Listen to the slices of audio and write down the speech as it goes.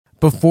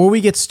Before we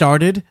get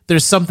started,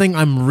 there's something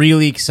I'm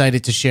really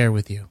excited to share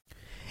with you.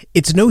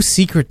 It's no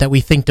secret that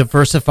we think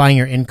diversifying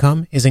your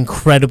income is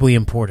incredibly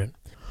important.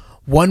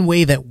 One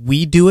way that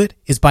we do it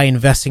is by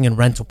investing in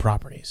rental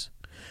properties.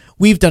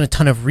 We've done a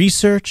ton of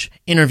research,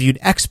 interviewed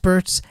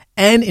experts,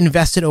 and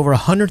invested over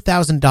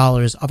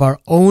 $100,000 of our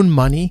own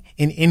money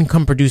in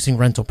income-producing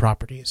rental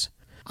properties.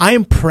 I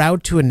am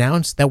proud to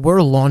announce that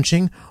we're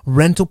launching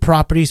Rental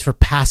Properties for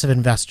Passive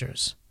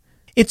Investors.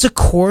 It's a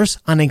course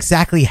on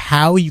exactly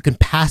how you can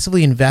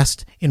passively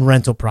invest in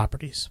rental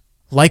properties.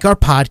 Like our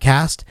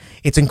podcast,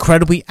 it's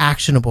incredibly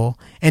actionable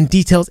and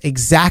details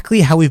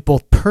exactly how we've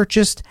both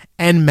purchased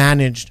and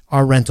managed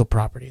our rental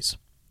properties.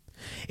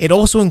 It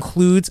also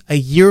includes a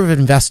year of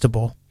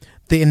Investable,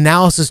 the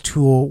analysis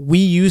tool we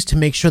use to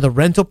make sure the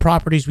rental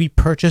properties we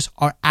purchase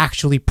are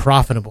actually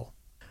profitable.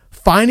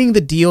 Finding the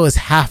deal is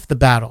half the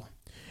battle.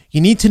 You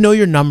need to know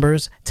your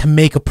numbers to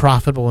make a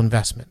profitable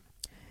investment.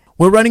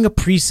 We're running a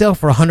pre-sale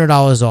for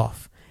 $100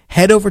 off.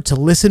 Head over to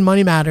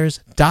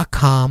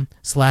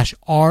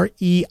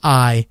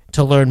listenmoneymatters.com/REI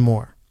to learn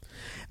more.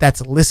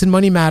 That's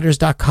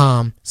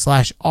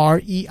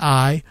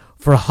listenmoneymatters.com/REI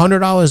for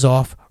 $100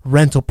 off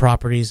rental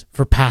properties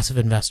for passive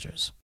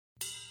investors.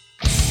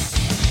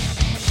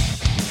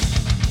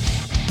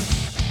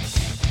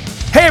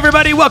 Hey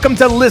everybody, welcome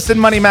to Listen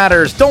Money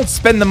Matters. Don't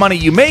spend the money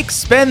you make,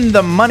 spend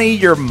the money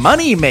your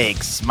money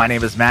makes. My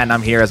name is Matt and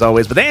I'm here as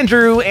always with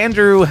Andrew.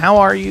 Andrew, how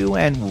are you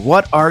and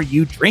what are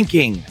you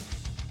drinking?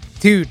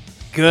 Dude,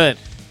 good.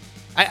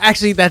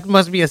 Actually, that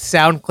must be a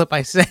sound clip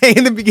I say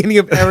in the beginning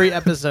of every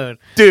episode.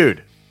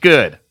 Dude,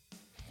 good.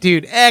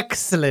 Dude,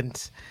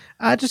 excellent.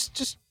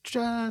 Just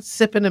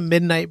sipping a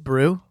midnight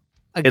brew.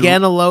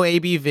 Again, a low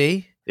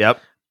ABV. Yep.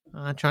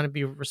 Trying to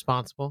be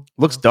responsible.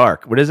 Looks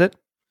dark. What is it?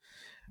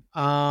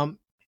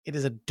 It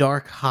is a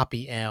dark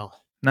hoppy ale.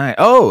 Nice.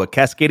 Oh, a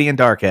Cascadian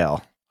dark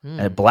ale.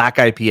 A black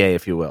IPA,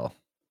 if you will.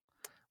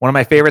 One of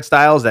my favorite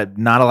styles that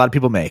not a lot of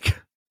people make.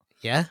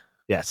 Yeah?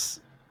 Yes.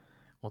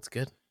 Well, it's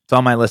good. It's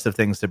on my list of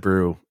things to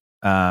brew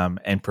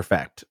and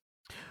perfect.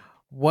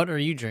 What are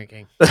you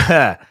drinking?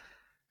 I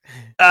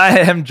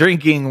am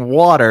drinking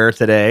water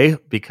today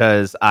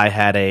because I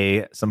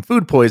had some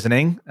food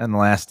poisoning in the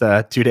last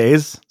 2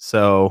 days.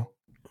 So,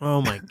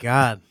 oh my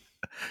God.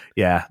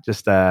 Yeah,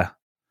 just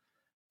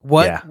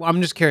what? Yeah.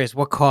 I'm just curious.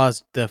 What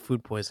caused the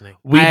food poisoning?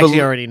 I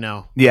actually already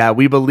know. Yeah,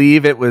 we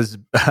believe it was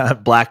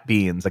black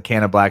beans, a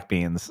can of black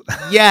beans.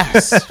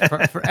 Yes,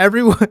 for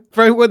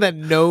everyone that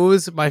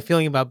knows my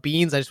feeling about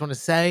beans, I just want to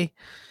say,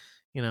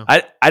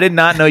 I did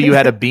not know you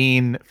had a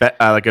bean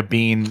like a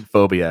bean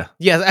phobia.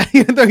 Yes, I thought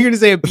you were going to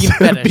say a bean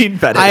fetish. Bean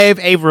fetish. I have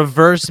a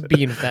reverse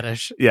bean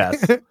fetish.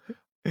 Yes,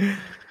 I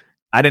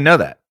didn't know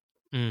that.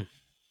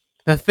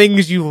 The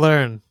things you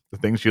learn. The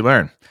things you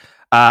learn.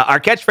 Our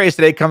catchphrase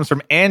today comes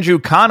from Andrew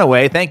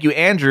Conaway. Thank you,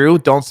 Andrew.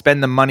 Don't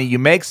spend the money you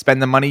make,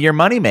 spend the money your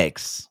money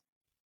makes.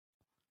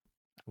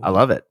 I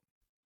love it.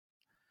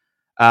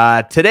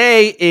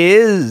 Today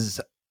is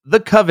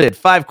the coveted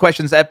 5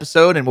 questions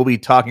episode, and we'll be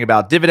talking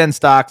about dividend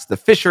stocks, the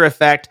Fisher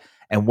effect,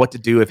 and what to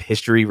do if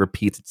history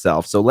repeats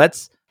itself. So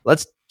let's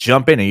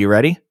jump in. Are you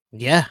ready?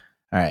 Yeah.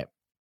 All right.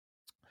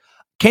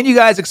 Can you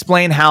guys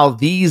explain how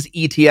these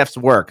ETFs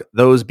work?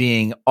 Those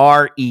being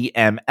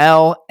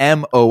REML,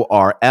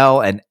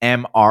 MORL, and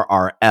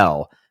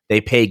MRRL.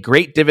 They pay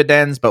great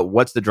dividends, but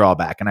what's the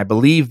drawback? And I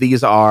believe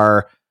these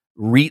are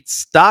REIT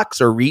stocks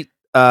or REIT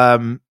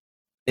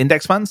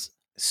index funds.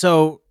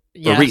 So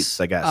yes, or REITs,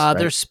 I guess. Right?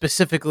 They're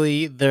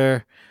specifically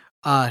their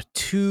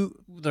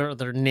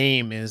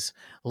name is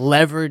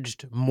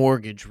leveraged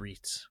mortgage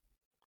REITs.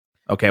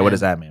 Okay, what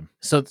does that mean?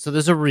 So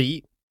there's a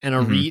REIT, and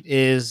a REIT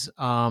is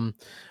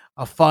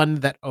a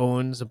fund that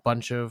owns a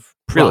bunch of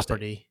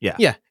property.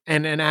 Yeah.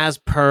 And as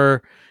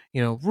per,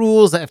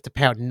 rules, they have to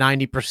pay out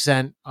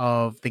 90%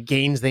 of the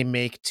gains they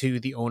make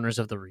to the owners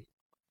of the REIT.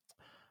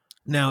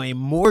 Now, a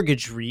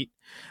mortgage REIT,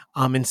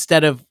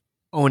 instead of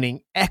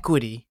owning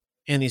equity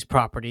in these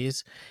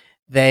properties,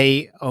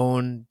 they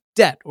own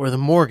debt or the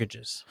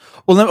mortgages.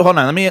 Well, hold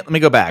on. Let me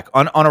go back.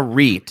 On a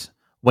REIT,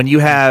 when you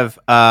have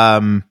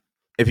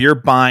if you're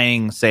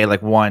buying, say,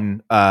 like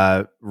one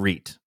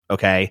REIT,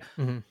 okay?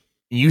 Mm-hmm.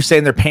 You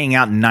saying they're paying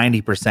out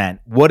 90%.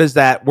 What is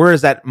that? Where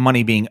is that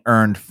money being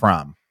earned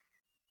from?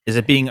 Is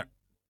it being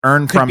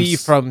earned Could be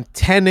from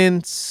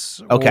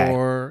tenants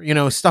or,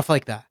 stuff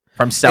like that.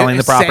 From selling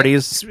the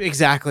properties?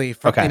 Exactly.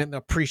 From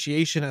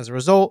appreciation as a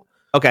result.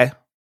 Okay.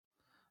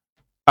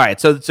 All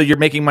right. So you're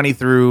making money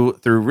through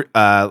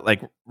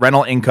like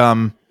rental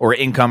income or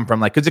income from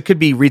because it could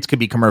be REITs, could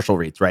be commercial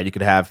REITs, right? You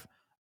could have.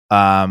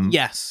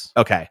 Yes.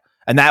 Okay.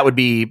 And that would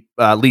be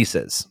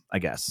leases, I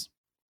guess.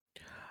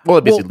 Well,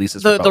 it'd be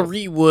leases. The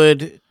REIT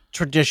would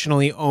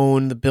traditionally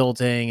own the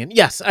building, and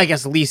yes, I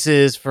guess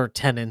leases for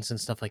tenants and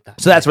stuff like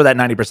that. So that's where that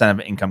 90% of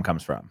income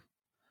comes from.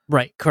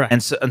 Right, correct.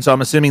 And so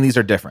I'm assuming these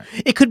are different.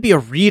 It could be a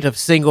REIT of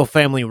single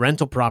family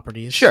rental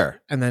properties. Sure.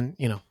 And then,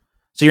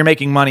 So you're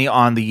making money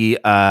on the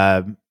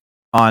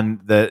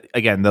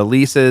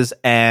leases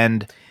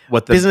and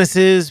what the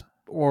businesses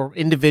or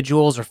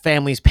individuals or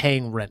families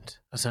paying rent,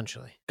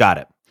 essentially. Got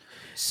it.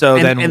 So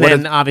and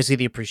then obviously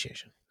the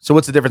appreciation. So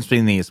what's the difference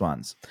between these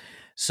ones?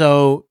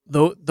 So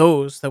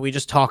those that we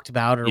just talked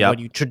about are Yep. what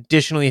you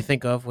traditionally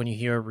think of when you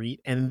hear a REIT,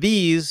 and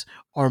these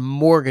are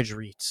mortgage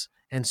REITs,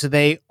 and so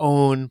they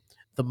own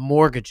the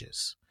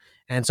mortgages.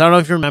 And so I don't know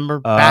if you remember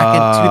back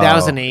in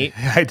 2008.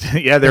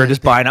 Yeah, they were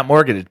just buying up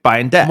mortgages,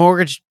 buying debt.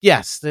 Mortgage,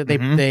 yes, they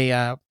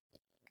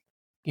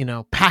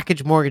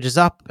package mortgages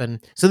up, and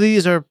so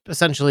these are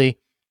essentially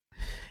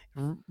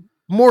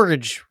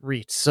mortgage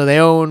REITs. So they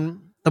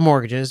own the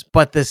mortgages,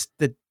 but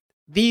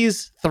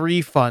these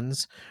three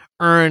funds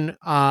earn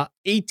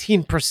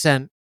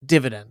 18%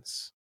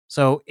 dividends.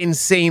 So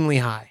insanely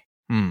high,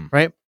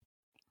 right?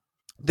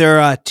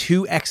 They're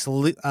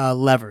 2x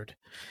levered.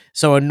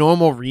 So a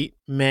normal REIT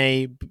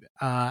may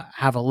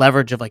have a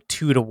leverage of like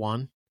 2 to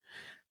 1.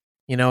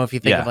 If you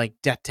think of like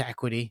debt to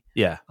equity.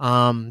 Yeah.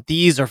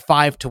 These are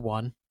 5 to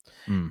 1.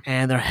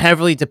 And they're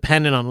heavily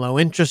dependent on low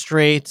interest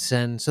rates.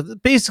 And so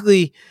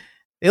basically,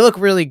 they look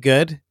really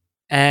good.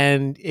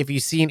 And if you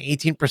see an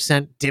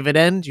 18%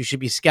 dividend, you should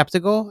be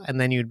skeptical. And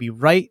then you'd be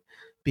right,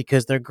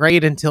 because they're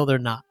great until they're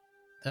not.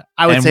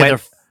 I would say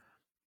they're.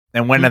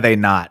 And when are they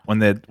not? When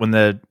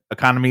the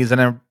economy is in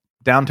a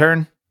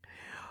downturn?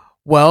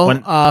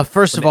 Well,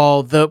 first of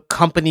all, the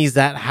companies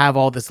that have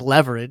all this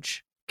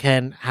leverage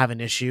can have an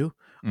issue.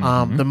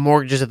 The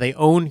mortgages that they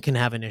own can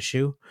have an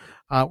issue,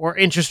 or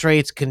interest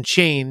rates can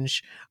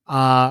change,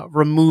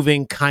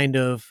 removing kind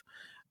of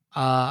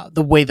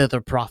the way that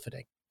they're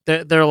profiting.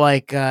 They're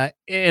like,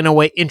 in a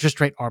way, interest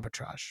rate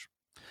arbitrage.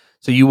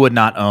 So you would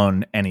not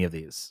own any of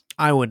these?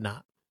 I would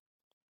not.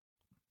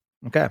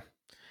 Okay.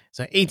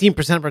 So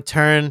 18%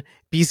 return,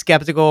 be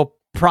skeptical,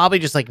 probably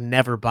just like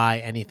never buy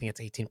anything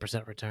that's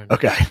 18% return.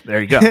 Okay,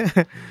 there you go.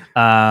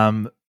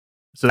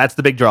 So that's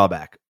the big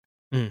drawback.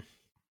 All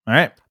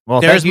right.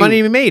 Well, there's money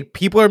to be made.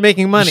 People are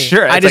making money.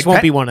 Sure. I just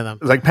won't be one of them.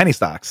 It's like penny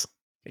stocks.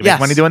 You Yes.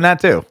 make money doing that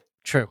too.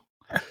 True.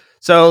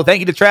 So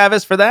thank you to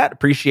Travis for that.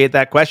 Appreciate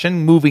that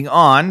question. Moving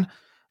on.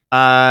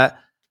 All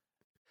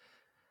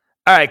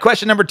right.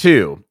 Question number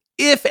 2.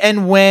 If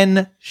and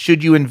when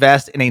should you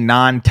invest in a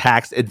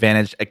non-tax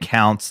advantaged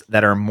accounts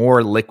that are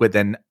more liquid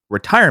than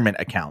retirement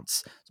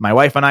accounts? So my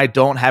wife and I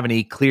don't have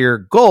any clear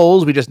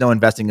goals. We just know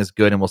investing is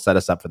good and will set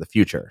us up for the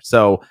future.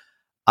 So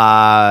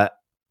I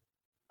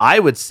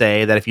would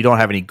say that if you don't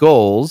have any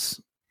goals,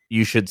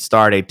 you should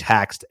start a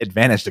tax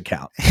advantaged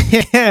account.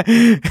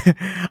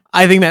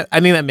 I think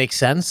that makes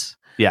sense.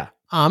 Yeah.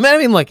 I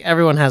mean, like,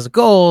 everyone has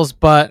goals,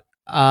 but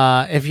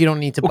if you don't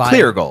need to buy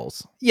clear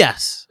goals.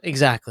 Yes,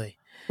 exactly.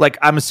 Like,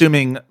 I'm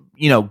assuming,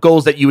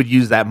 goals that you would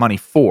use that money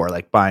for,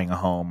 like buying a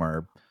home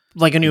or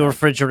like a new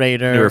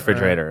refrigerator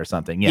or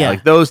something. Yeah,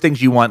 like those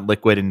things you want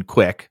liquid and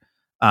quick.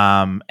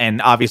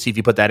 And obviously if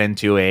you put that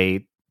into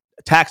a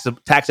tax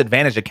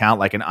advantage account,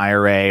 like an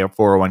IRA or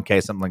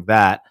 401k, something like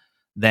that,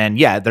 then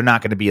they're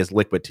not going to be as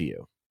liquid to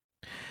you.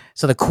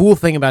 So the cool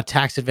thing about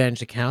tax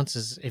advantage accounts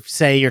is, if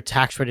say your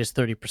tax rate is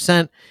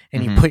 30%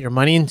 and you put your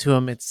money into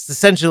them, it's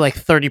essentially like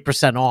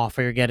 30% off,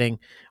 or you're getting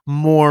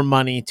more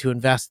money to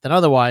invest than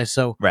otherwise.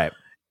 So right.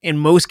 In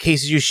most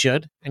cases you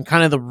should. And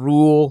kind of the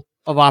rule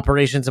of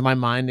operations in my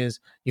mind is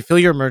you fill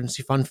your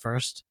emergency fund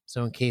first.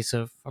 So in case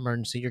of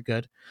emergency, you're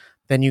good.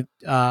 Then you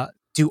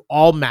do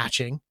all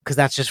matching, because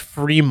that's just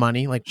free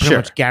money, like pretty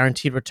much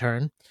guaranteed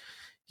return.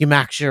 You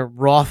max your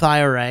Roth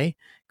IRA,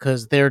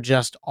 because they're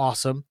just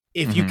awesome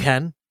if you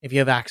can, if you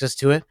have access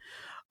to it.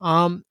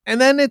 And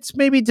then it's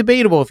maybe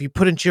debatable if you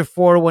put into your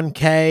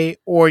 401k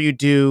or you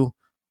do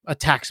a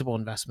taxable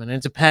investment. And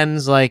it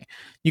depends, like,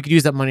 you could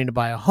use that money to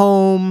buy a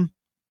home,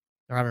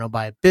 or I don't know,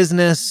 buy a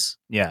business.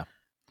 Yeah.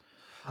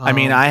 I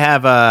mean, I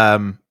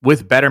have,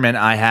 with Betterment,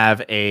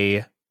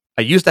 I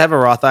used to have a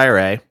Roth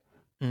IRA,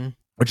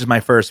 which is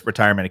my first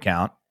retirement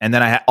account. And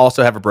then I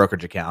also have a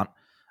brokerage account.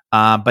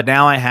 But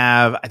now I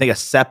have, I think, a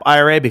SEP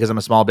IRA, because I'm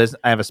a small business.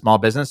 I have a small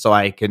business, so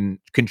I can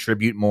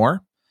contribute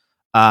more.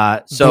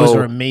 So those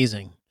are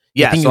amazing.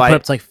 Yeah. I think so you put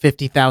up to like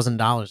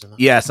 $50,000 in them.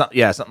 Yeah.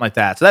 Something like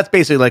that. So that's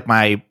basically like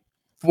my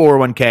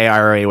 401k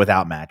IRA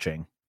without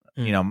matching.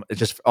 It's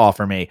just all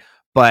for me.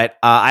 But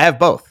I have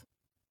both,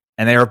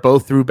 and they are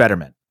both through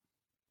Betterment.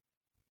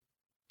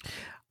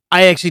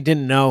 I actually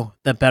didn't know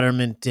that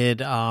Betterment did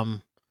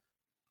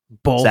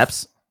both.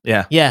 SEPs?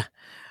 Yeah. Yeah.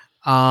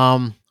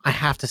 I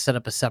have to set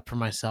up a SEP for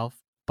myself.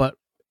 But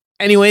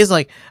anyways,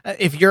 like,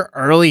 if you're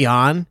early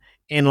on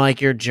in like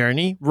your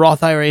journey,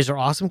 Roth IRAs are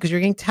awesome, because you're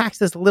getting taxed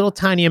this little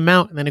tiny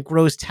amount and then it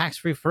grows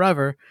tax-free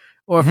forever.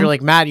 Or if you're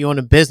like Matt, you own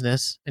a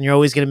business and you're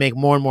always going to make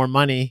more and more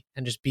money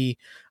and just be,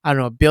 I don't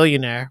know, a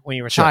billionaire when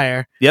you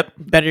retire. Sure. Yep.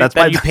 Better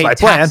you pay my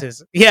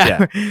taxes.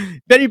 Yeah.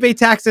 Better you pay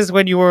taxes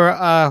when you were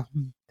a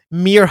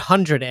mere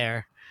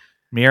hundredaire.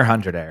 Mere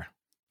hundredaire.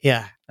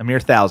 Yeah. A mere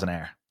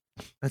thousandaire.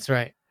 That's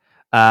right.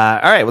 All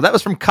right. Well, that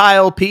was from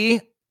Kyle P.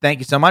 Thank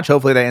you so much.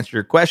 Hopefully that answered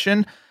your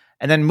question.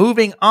 And then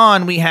moving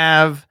on, we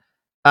have,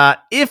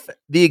 if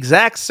the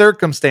exact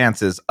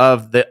circumstances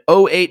of the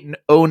 08 and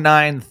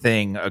 09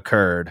 thing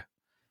occurred,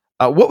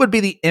 what would be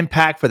the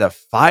impact for the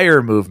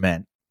FIRE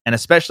movement, and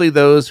especially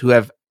those who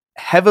have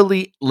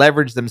heavily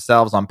leverage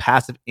themselves on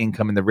passive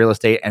income in the real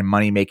estate and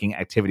money-making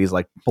activities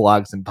like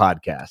blogs and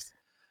podcasts.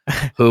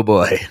 Oh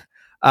boy.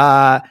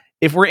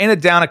 If we're in a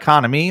down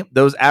economy,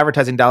 those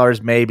advertising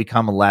dollars may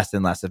become less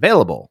and less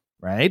available,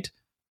 right?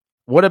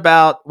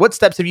 What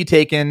steps have you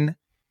taken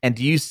and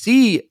do you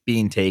see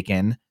being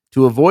taken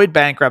to avoid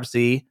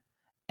bankruptcy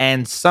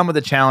and some of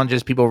the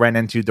challenges people ran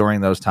into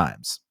during those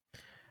times?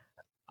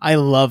 I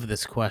love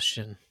this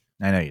question.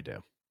 I know you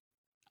do.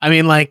 I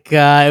mean, like,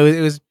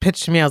 it was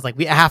pitched to me. I was like,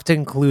 we have to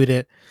include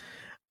it.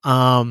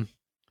 I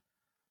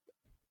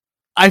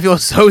feel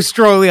so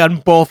strongly on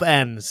both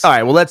ends. All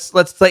right, well, let's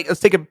take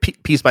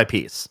it piece by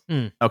piece.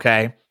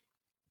 Okay,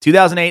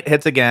 2008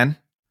 hits again,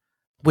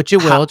 which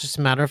it will, just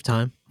a matter of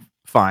time.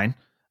 Fine.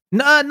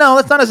 No,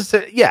 that's not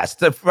necessarily. Yes,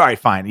 all right,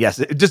 fine. Yes,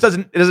 it just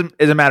doesn't.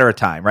 It's a matter of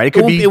time, right?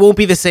 It won't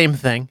be the same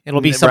thing.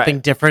 It'll be something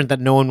different that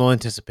no one will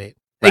anticipate,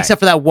 except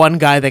for that one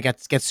guy that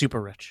gets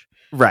super rich.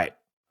 Right.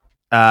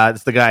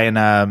 It's the guy in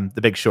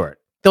The Big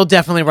Short. They'll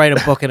definitely write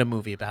a book and a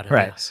movie about him.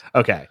 Right. Yes.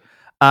 Okay.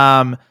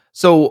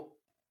 So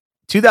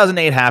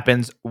 2008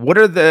 happens. What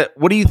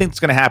do you think is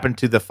going to happen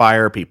to the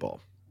fire people?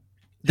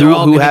 They're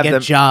all going to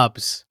get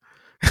jobs.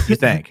 You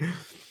think?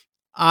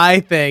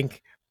 I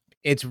think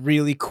it's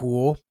really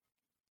cool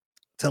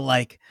to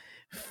like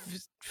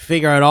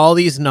figure out all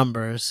these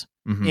numbers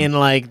in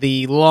like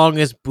the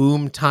longest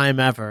boom time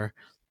ever,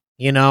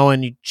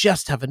 and you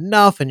just have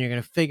enough and you're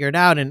going to figure it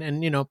out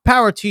and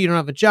power to you, don't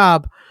have a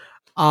job.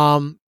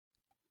 I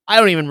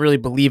don't even really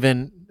believe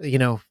in,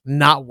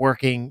 not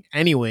working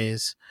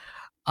anyways.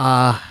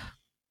 I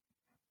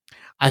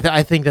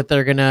think that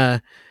they're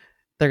gonna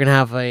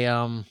have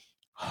a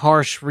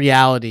harsh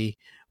reality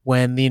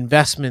when the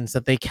investments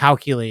that they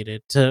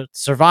calculated to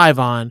survive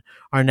on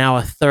are now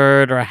a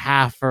third or a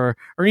half or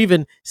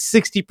even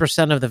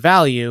 60% of the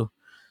value.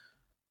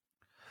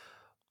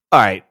 All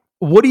right.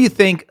 What do you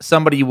think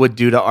somebody would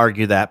do to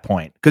argue that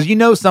point? Because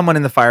someone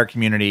in the fire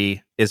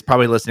community is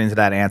probably listening to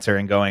that answer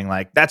and going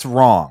like, that's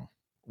wrong.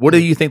 What do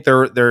you think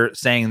they're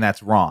saying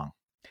that's wrong?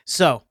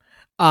 So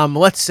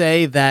let's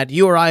say that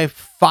you or I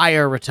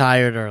fire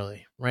retired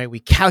early, right? We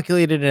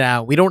calculated it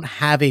out. We don't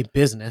have a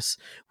business.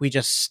 We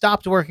just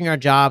stopped working our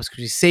jobs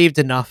because we saved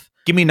enough.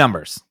 Give me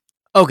numbers.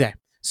 Okay.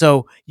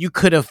 So you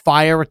could have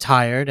fire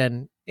retired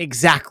and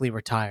exactly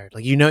retired.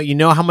 Like, you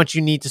know how much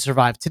you need to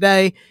survive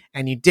today,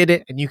 and you did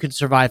it and you can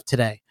survive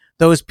today.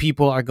 Those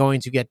people are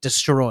going to get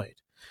destroyed.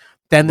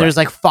 Then there's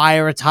like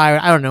fire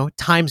retired, I don't know,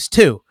 times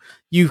 2.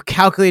 You've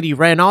calculated, you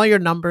ran all your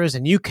numbers,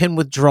 and you can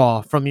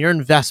withdraw from your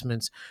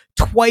investments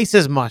twice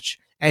as much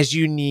as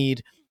you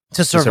need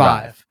to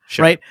survive.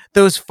 Sure. Right?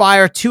 Those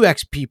fire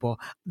 2x people,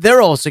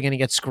 they're also going to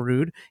get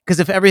screwed because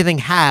if everything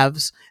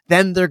halves,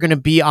 then they're going to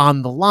be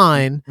on the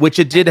line. Which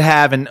it did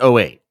have in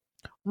 2008.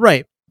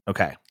 Right.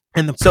 Okay.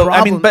 And but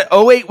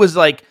 2008 was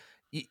like,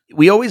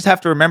 we always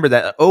have to remember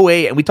that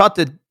 2008, and we talked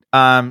to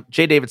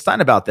J. David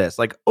Stein about this.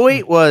 Like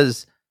 2008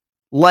 was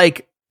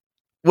like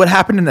what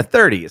happened in the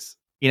 30s,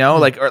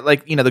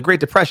 the Great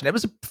Depression. It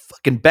was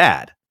fucking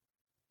bad.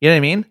 You know what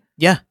I mean?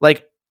 Yeah.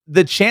 Like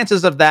the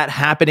chances of that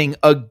happening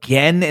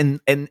again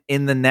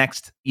in the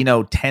next,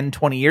 10,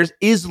 20 years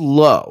is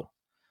low.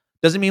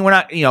 Doesn't mean we're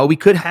not, we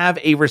could have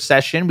a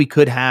recession. We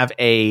could have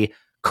a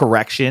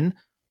correction,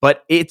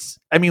 but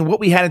what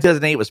we had in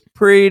 2008 was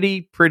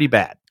pretty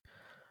bad.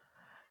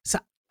 So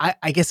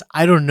I guess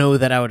I don't know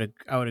that I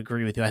would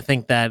agree with you. I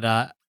think that,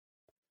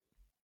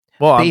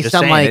 I'm just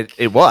saying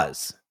it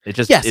was.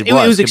 It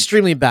was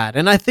extremely bad.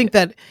 And I think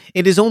that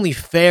it is only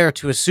fair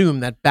to assume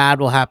that bad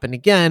will happen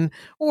again,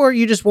 or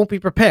you just won't be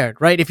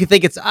prepared, right? If you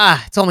think it's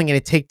only going to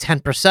take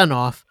 10%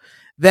 off,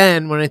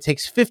 then when it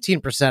takes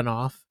 15%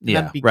 off,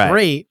 that'd be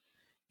great.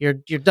 You're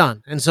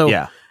done. And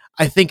so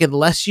I think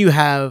unless you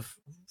have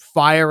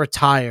fire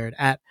retired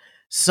at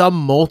some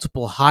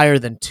multiple higher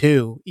than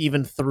 2,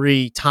 even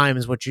 3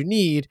 times what you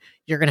need,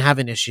 you're going to have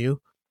an issue.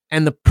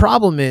 And the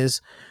problem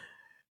is,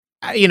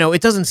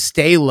 it doesn't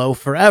stay low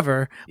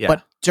forever,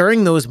 but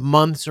during those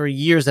months or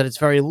years that it's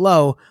very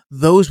low,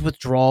 those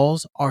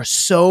withdrawals are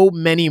so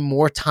many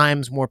more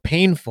times more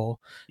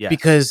painful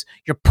because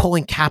you're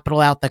pulling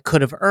capital out that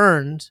could have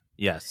earned.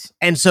 Yes.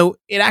 And so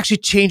it actually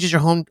changes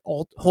your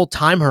whole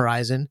time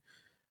horizon.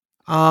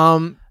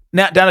 Now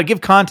to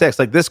give context,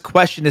 like this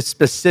question is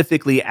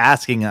specifically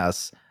asking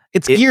us.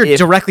 It's geared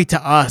directly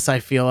to us, I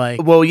feel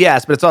like. Well,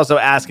 yes, but it's also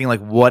asking like,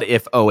 what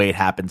if 2008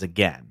 happens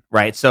again?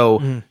 Right.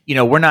 So,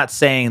 we're not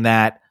saying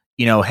that,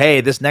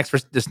 hey, this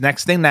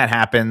next thing that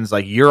happens,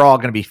 like you're all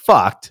going to be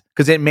fucked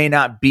because it may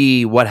not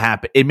be what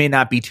happened. It may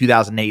not be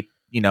 2008,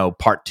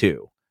 part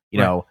 2,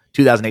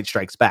 2008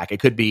 Strikes Back. It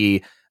could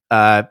be,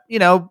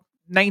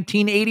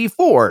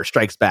 1984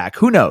 Strikes Back.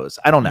 Who knows?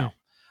 I don't know.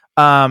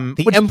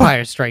 The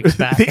Empire Strikes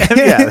Back.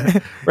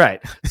 Right.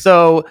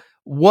 So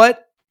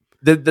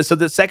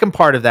the second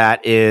part of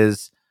that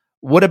is,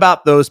 what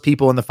about those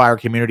people in the fire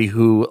community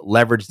who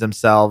leverage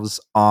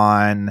themselves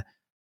on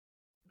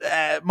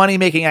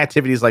money-making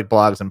activities like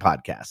blogs and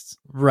podcasts?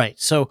 Right.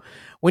 So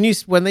when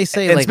they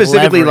say and like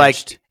specifically leveraged,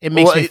 like it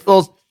makes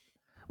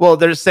well,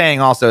 they're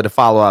saying also to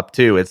follow up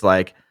too. It's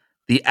like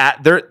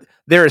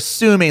they're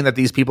assuming that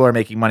these people are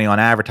making money on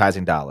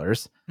advertising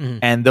dollars,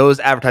 and those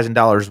advertising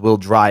dollars will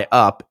dry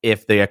up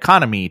if the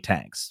economy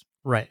tanks.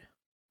 Right.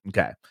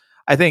 Okay.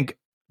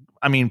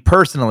 I mean,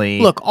 personally,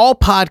 look, all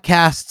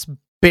podcasts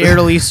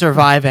barely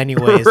survive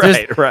anyways.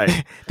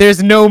 Right.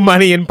 There's no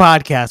money in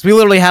podcasts. We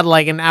literally had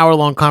like an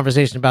hour-long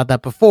conversation about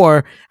that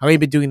before, and we've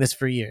been doing this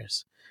for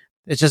years.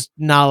 It's just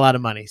not a lot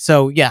of money.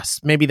 So yes,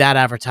 maybe that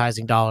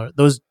advertising dollar,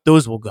 those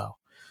will go.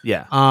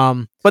 Yeah.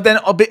 But then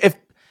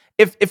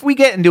if we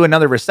get into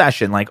another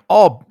recession, like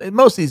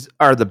most of these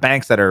are the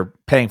banks that are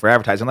paying for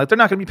advertising, like they're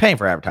not going to be paying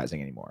for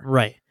advertising anymore.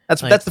 Right.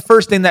 That's the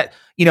first thing that,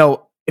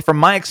 from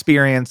my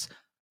experience,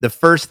 the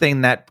first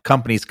thing that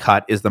companies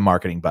cut is the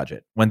marketing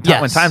budget. When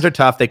times are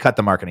tough, they cut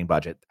the marketing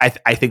budget. I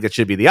think that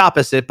should be the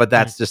opposite, but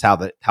that's just how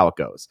it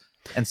goes.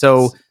 And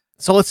so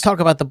let's talk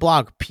about the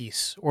blog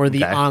piece or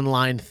the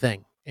online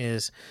thing.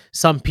 Is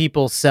some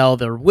people sell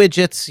their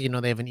widgets,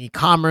 they have an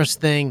e-commerce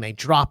thing, they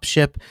drop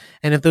ship.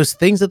 And if those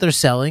things that they're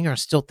selling are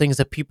still things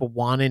that people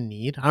want and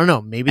need, I don't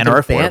know, maybe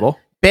they're affordable.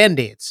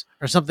 Band-aids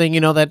or something,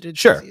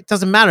 it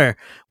doesn't matter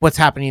what's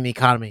happening in the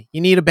economy.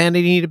 You need a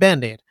Band-aid, you need a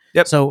Band-aid.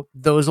 Yep. So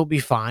those will be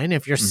fine.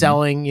 If you're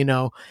selling,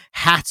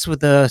 hats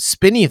with a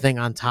spinny thing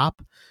on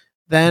top,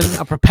 then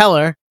a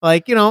propeller,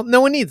 no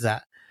one needs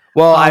that.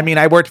 Well,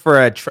 I worked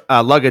for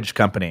a luggage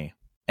company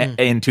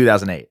in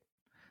 2008.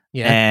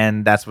 Yeah.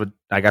 And that's what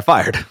I got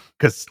fired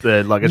because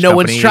the luggage company.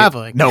 One's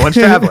traveling. No one's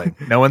traveling.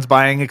 No one's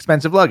buying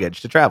expensive luggage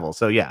to travel.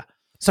 So, yeah.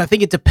 So I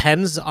think it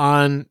depends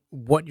on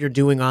what you're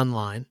doing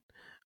online.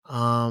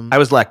 I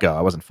was let go. I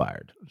wasn't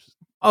fired.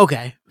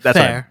 Okay. That's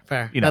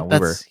fair.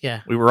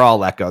 We were all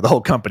let go. The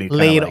whole company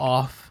laid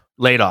off.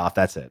 Laid off.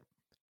 That's it.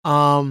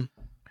 But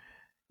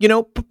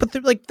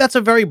that's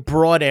a very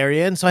broad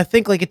area. And so I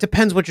think it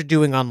depends what you're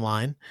doing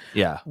online.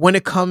 Yeah. When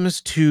it comes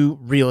to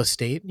real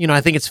estate, I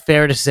think it's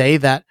fair to say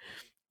that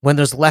when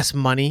there's less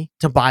money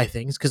to buy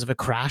things because of a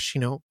crash,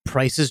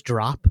 prices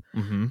drop.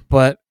 Mm-hmm.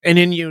 But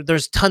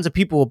there's tons of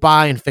people who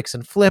buy and fix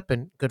and flip,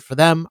 and good for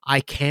them.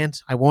 I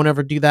can't. I won't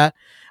ever do that.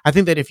 I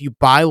think that if you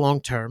buy long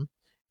term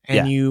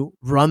and you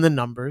run the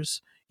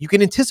numbers, you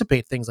can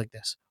anticipate things like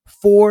this.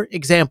 For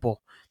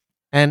example,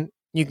 and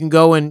you can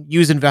go and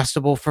use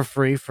Investable for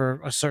free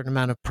for a certain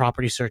amount of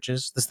property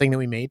searches. This thing that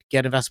we made,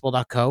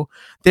 getinvestable.co.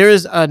 There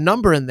is a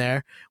number in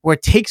there where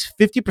it takes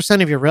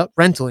 50% of your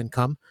rental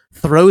income,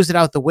 throws it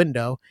out the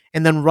window,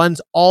 and then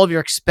runs all of your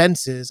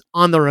expenses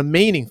on the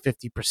remaining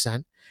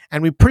 50%.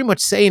 And we pretty much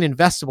say in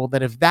Investable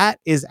that if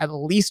that is at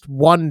least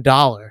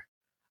 $1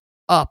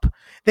 up,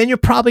 then you're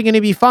probably going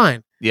to be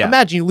fine. Yeah.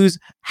 Imagine you lose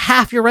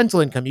half your rental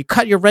income. You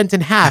cut your rent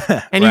in half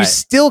and you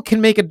still can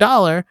make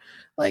 $1.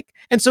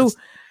 And so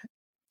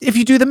if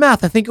you do the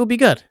math, I think it'll be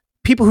good.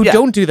 People who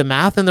don't do the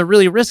math and they're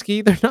really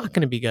risky, they're not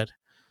going to be good.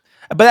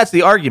 But that's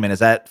the argument, is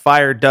that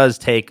FIRE does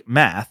take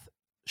math,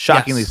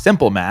 shockingly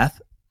simple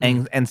math,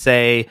 and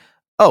say,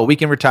 oh, we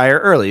can retire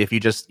early if you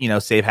just,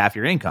 save half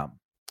your income.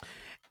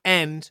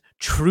 And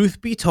truth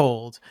be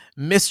told,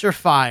 Mr.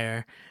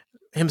 FIRE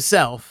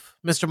himself,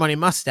 Mr. Money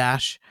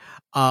Mustache,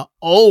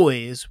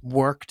 always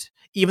worked.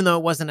 Even though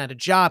it wasn't at a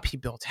job, he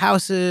built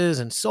houses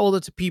and sold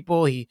it to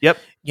people. He,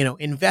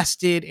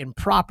 invested in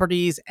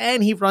properties,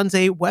 and he runs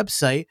a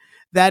website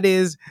that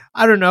is,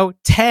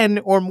 10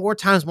 or more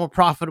times more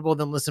profitable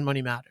than Listen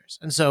Money Matters.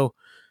 And so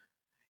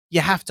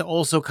you have to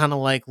also kind of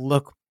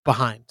look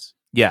behind.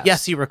 Yeah.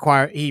 Yes, he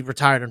retired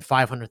on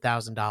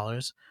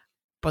 $500,000,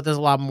 but there's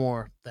a lot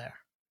more there.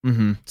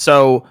 Mm-hmm.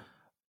 So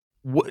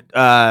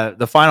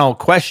the final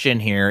question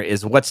here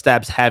is, what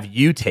steps have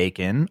you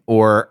taken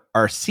or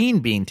are seen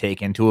being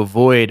taken to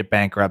avoid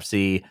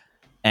bankruptcy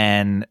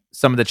and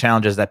some of the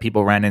challenges that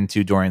people ran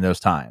into during those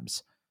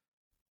times?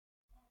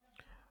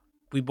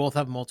 We both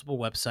have multiple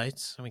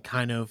websites, and we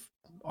kind of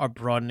are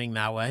broadening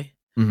that way.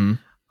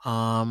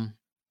 Mm-hmm.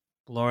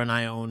 Laura and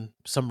I own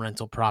some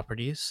rental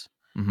properties.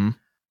 Mm-hmm.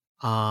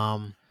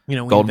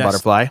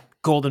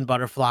 Golden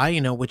Butterfly,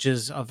 which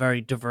is a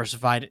very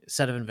diversified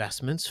set of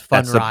investments.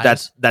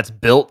 That's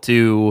built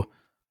to,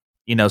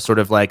 sort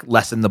of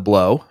lessen the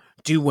blow.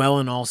 Do well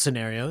in all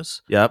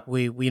scenarios. Yep.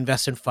 We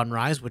invest in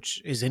Fundrise,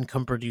 which is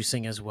income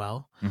producing as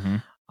well.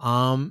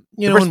 Mm-hmm.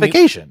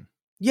 Diversification.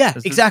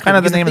 Exactly. Kind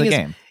of the name of the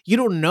game. You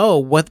don't know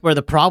where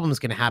the problem is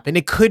going to happen.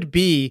 It could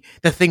be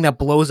the thing that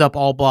blows up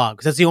all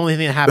blogs. That's the only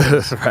thing that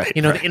happens.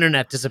 The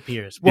internet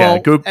disappears. Well,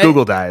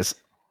 Google dies.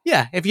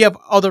 Yeah, if you have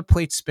other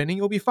plates spinning,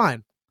 you'll be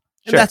fine.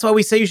 And that's why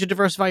we say you should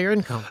diversify your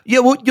income. Yeah,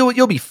 well,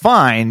 you'll be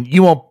fine.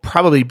 You won't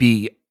probably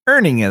be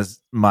earning as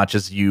much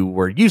as you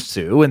were used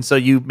to, and so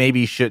you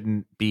maybe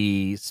shouldn't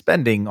be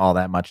spending all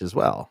that much as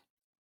well.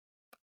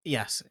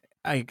 Yes,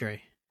 I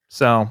agree.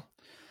 So,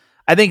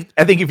 I think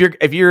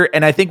if you're,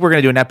 and I think we're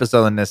going to do an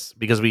episode on this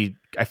because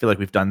I feel like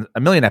we've done a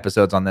million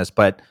episodes on this,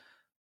 but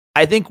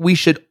I think we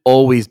should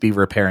always be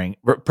preparing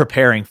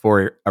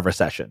for a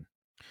recession.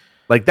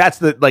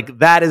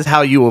 That is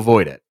how you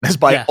avoid it. Is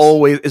by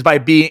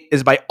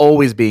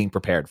always being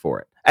prepared for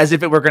it, as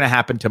if it were going to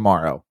happen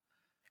tomorrow.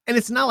 And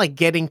it's not like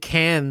getting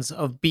cans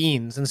of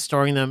beans and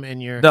storing them in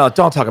your. No,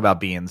 don't talk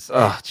about beans.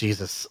 Oh,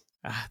 Jesus.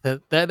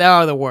 They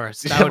are the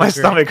worst. My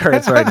stomach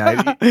hurts right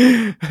now.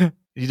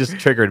 You just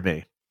triggered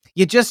me.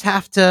 You just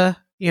have to,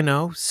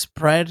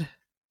 spread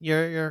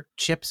your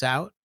chips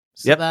out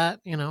so that,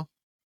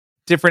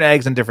 different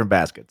eggs in different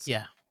baskets.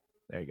 Yeah.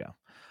 There you go.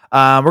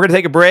 We're going to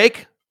take a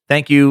break.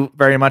 Thank you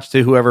very much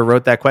to whoever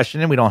wrote that question.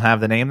 And we don't have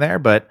the name there,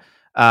 but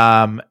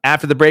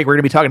after the break, we're going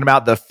to be talking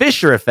about the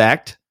Fisher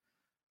effect,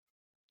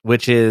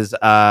 which is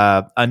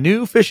a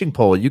new fishing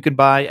pole you can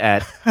buy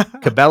at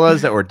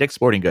Cabela's or Dick's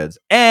Sporting Goods,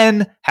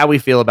 and how we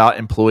feel about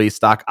employee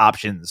stock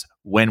options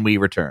when we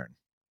return.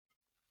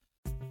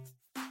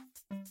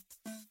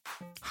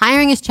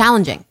 Hiring is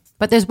challenging,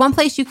 but there's one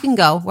place you can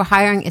go where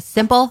hiring is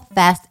simple,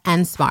 fast,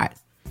 and smart.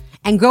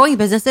 And growing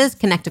businesses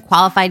connect to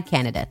qualified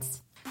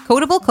candidates.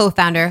 Codable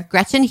co-founder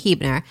Gretchen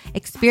Hebner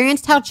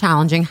experienced how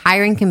challenging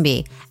hiring can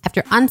be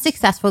after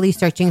unsuccessfully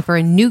searching for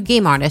a new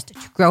game artist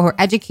to grow her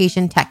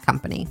education tech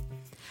company.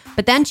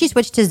 But then she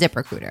switched to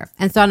ZipRecruiter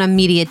and saw an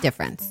immediate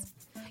difference.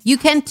 You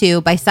can too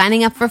by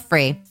signing up for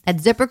free at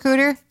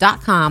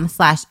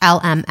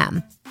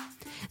ZipRecruiter.com/LMM.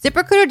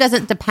 ZipRecruiter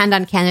doesn't depend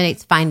on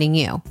candidates finding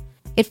you.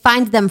 It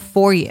finds them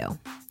for you.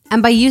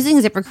 And by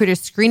using ZipRecruiter's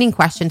screening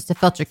questions to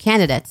filter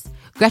candidates,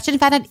 Gretchen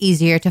found it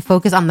easier to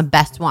focus on the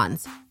best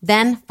ones,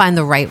 then find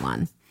the right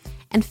one.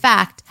 In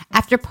fact,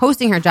 after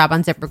posting her job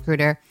on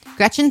ZipRecruiter,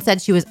 Gretchen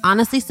said she was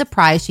honestly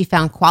surprised she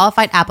found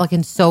qualified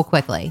applicants so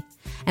quickly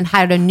and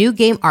hired a new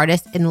game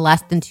artist in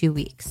less than 2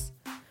 weeks.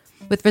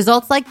 With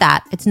results like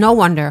that, it's no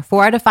wonder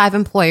 4 out of 5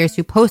 employers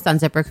who post on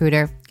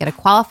ZipRecruiter get a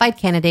qualified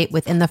candidate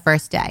within the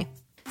first day.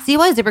 See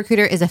why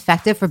ZipRecruiter is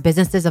effective for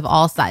businesses of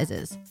all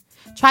sizes.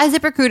 Try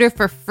ZipRecruiter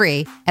for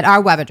free at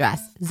our web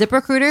address,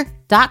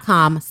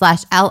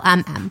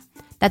 ZipRecruiter.com/LMM.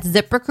 That's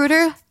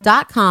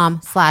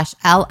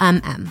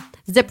ZipRecruiter.com/LMM.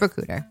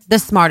 ZipRecruiter, the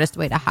smartest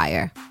way to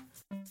hire.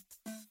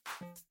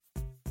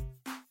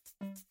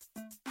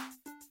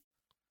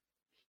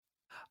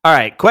 All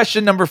right.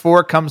 Question number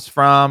 4 comes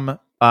from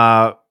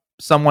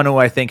someone who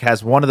I think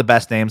has one of the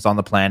best names on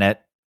the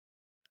planet,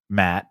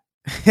 Matt.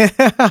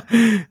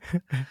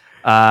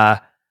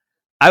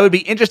 I would be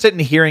interested in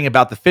hearing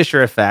about the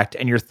Fisher effect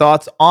and your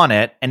thoughts on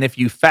it, and if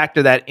you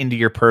factor that into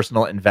your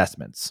personal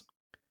investments.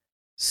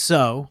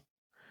 So,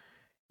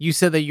 you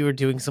said that you were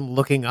doing some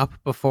looking up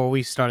before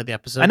we started the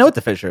episode. I know what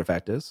the Fisher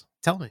effect is.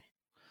 Tell me.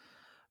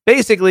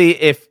 Basically,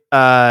 if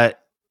the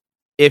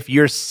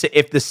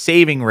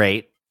saving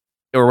rate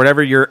or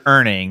whatever you're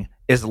earning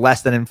is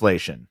less than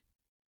inflation.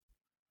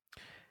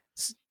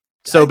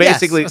 So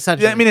basically, yes,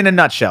 I mean, in a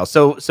nutshell.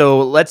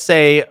 So let's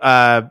say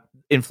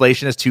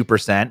inflation is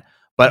 2%.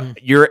 But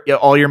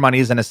all your money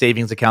is in a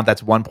savings account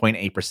that's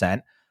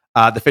 1.8%.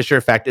 The Fisher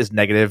effect is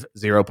negative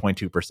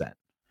 0.2%.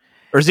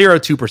 Or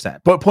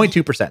 0.2%.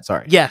 0.2%,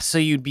 sorry. Yes, so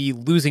you'd be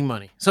losing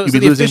money. So you'd be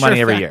losing money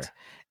every year.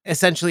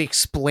 Essentially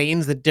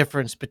explains the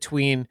difference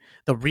between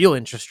the real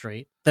interest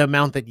rate, the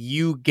amount that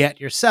you get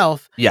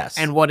yourself, yes,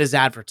 and what is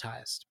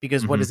advertised.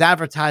 Because what is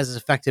advertised is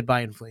affected by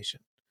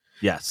inflation.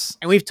 Yes.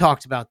 And we've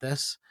talked about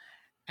this.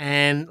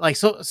 And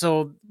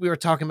so we were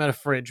talking about a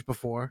fridge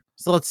before.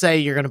 So let's say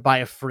you're going to buy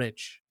a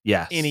fridge.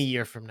 Yes. In a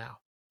year from now.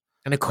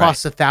 And it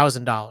costs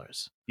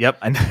 $1,000. Yep.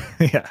 And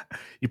yeah.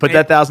 You put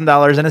that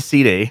 $1,000 in a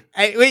CD.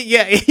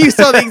 You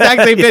saw the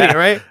exact same video,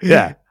 right?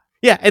 Yeah.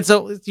 Yeah. And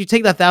so you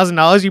take that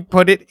 $1,000, you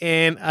put it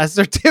in a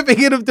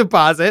certificate of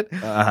deposit.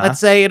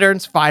 Let's say it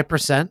earns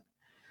 5%.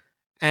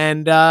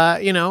 And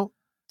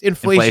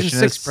inflation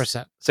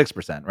 6%.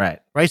 6%, right.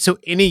 Right. So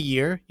in a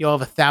year, you'll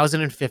have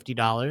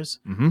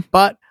 $1,050.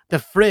 But the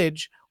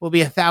fridge will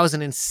be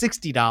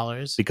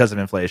 $1,060. Because of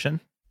inflation.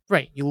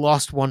 Right. You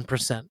lost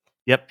 1%.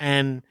 Yep.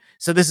 And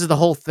so this is the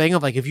whole thing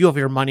of if you have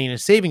your money in a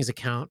savings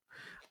account,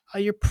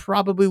 you're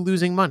probably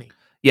losing money.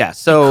 Yeah.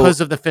 So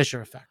because of the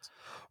Fisher effect.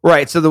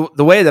 Right. So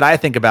the way that I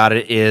think about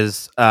it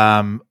is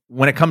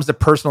when it comes to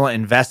personal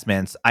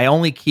investments, I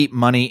only keep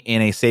money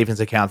in a savings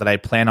account that I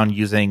plan on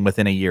using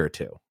within a year or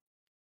two.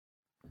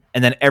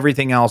 And then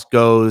everything else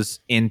goes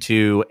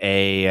into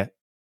a,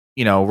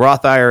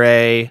 Roth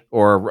IRA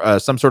or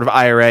some sort of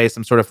IRA,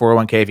 some sort of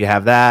 401k if you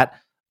have that.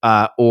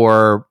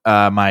 Or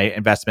my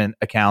investment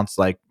accounts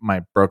like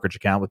my brokerage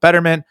account with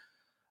Betterment.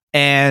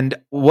 And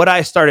what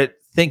I started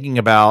thinking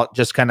about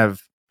just kind of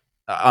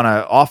on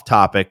a off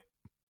topic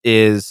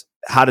is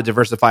how to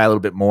diversify a little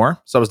bit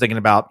more. So I was thinking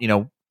about,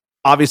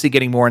 obviously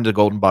getting more into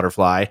Golden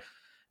Butterfly,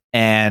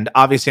 and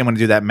obviously I'm going to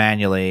do that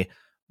manually,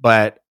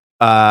 but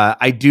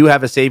I do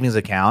have a savings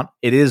account.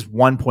 It is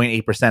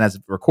 1.8% as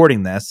of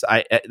recording this.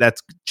 That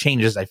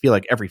changes, I feel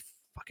like, every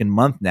fucking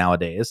month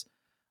nowadays.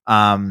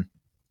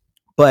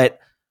 But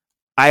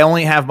I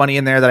only have money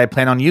in there that I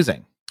plan on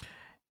using.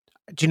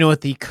 Do you know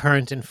what the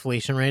current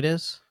inflation rate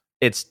is?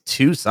 It's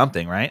 2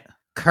 something, right?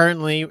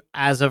 Currently,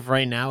 as of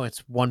right now,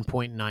 it's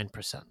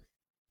 1.9%.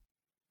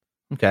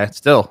 Okay,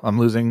 still, I'm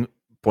losing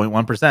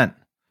 0.1%.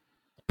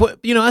 But,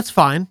 that's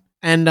fine.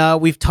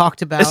 And we've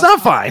talked about... It's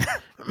not fine.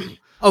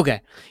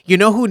 Okay. You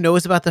know who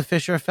knows about the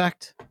Fisher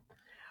effect?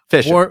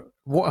 Fisher.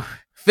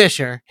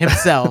 Fisher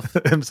himself.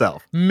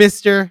 Himself.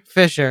 Mr.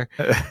 Fisher.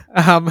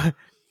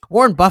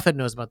 Warren Buffett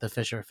knows about the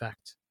Fisher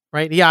effect.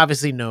 right? He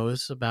obviously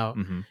knows about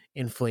Mm-hmm.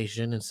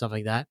 inflation and stuff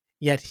like that.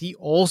 Yet he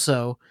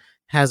also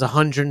has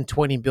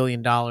 $120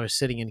 billion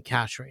sitting in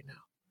cash right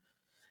now.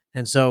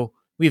 And so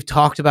we've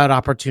talked about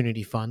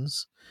opportunity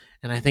funds.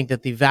 And I think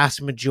that the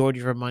vast majority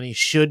of our money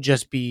should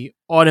just be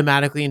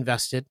automatically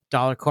invested,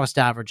 dollar cost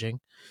averaging,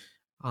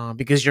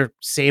 because you're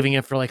saving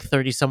it for like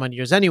 30 some odd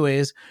years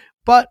anyways.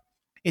 But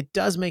it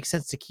does make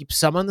sense to keep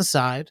some on the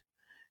side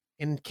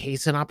in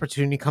case an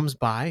opportunity comes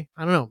by.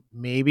 I don't know.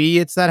 Maybe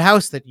it's that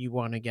house that you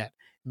want to get.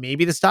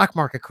 Maybe the stock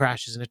market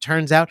crashes and it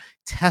turns out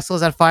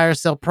Tesla's at fire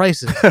sale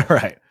prices.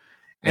 Right.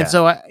 And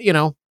so,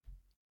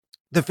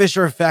 the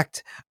Fisher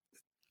effect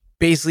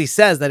basically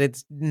says that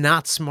it's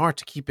not smart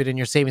to keep it in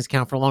your savings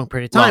account for a long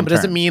period of time, but it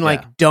doesn't mean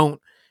like don't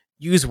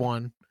use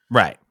one.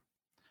 Right.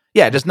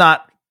 Yeah, just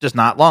not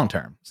long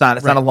term. It's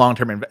not a long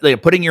term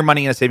putting your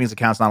money in a savings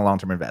account is not a long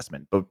term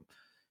investment. But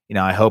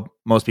I hope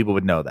most people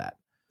would know that.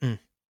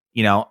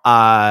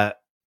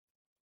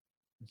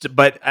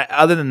 But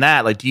other than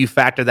that, like, do you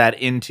factor that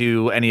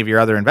into any of your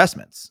other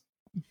investments?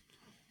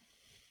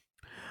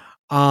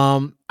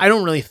 I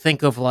don't really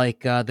think of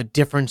like the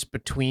difference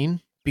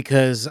between,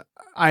 because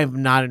I've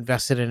not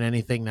invested in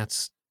anything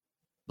that's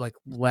like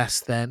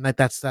less than like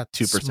that's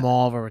 2%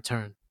 small of a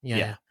return.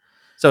 Yeah.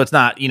 So it's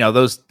not,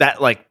 those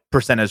that like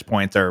percentage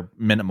points are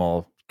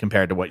minimal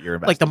compared to what you're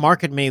investing. Like the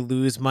market may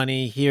lose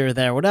money here or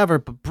there, whatever,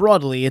 but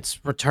broadly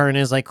its return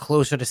is like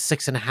closer to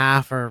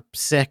 6.5 or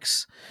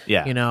 6.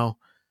 Yeah.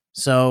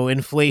 So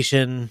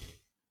inflation,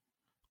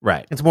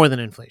 right? It's more than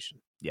inflation.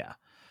 Yeah.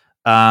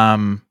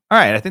 All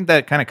right. I think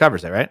that kind of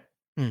covers it, right?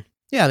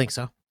 Yeah, I think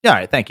so. Yeah. All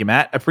right. Thank you,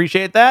 Matt.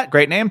 Appreciate that.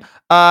 Great name.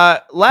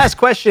 Last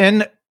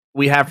question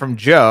we have from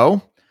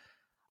Joe.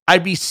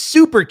 I'd be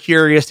super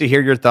curious to hear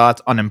your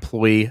thoughts on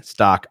employee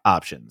stock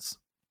options.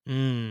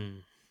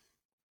 Do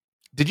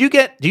you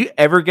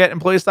ever get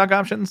employee stock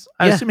options?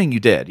 I'm assuming you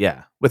did.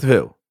 Yeah. With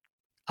who?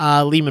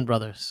 Lehman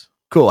Brothers.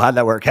 Cool. How'd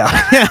that work out?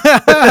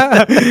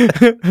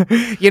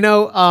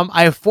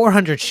 I have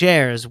 400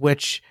 shares,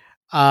 which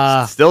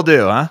still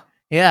do, huh?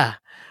 Yeah.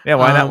 Yeah.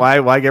 Why not?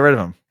 Why get rid of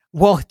them?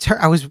 Well,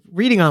 I was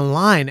reading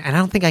online, and I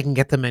don't think I can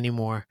get them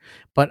anymore.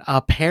 But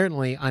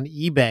apparently on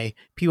eBay,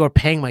 people are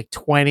paying like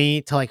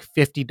 $20 to like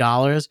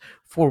 $50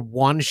 for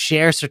one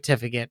share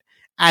certificate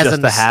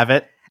just to have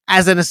it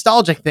as a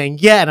nostalgic thing.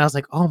 Yeah, and I was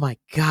like, oh my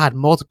god,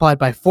 multiplied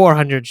by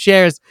 400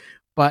 shares.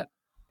 But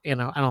I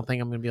don't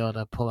think I'm gonna be able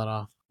to pull it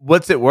off.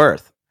 What's it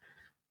worth?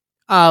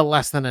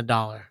 Less than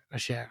 $1 a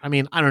share. I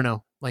mean, I don't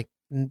know, like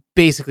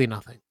basically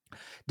nothing.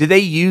 Did they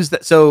use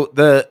that?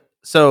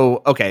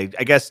 So okay,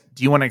 I guess,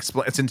 do you want to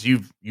explain, since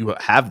you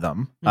have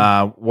them,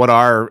 what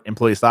are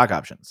employee stock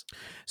options?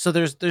 So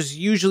there's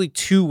usually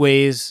 2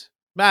 ways,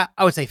 I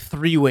would say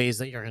 3 ways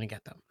that you're going to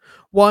get them.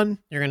 One,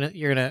 you're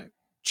going to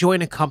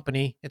join a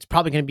company. It's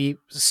probably going to be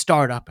a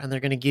startup, and they're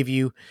going to give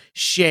you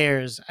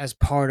shares as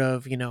part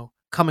of,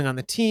 coming on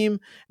the team, and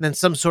then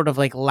some sort of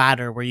like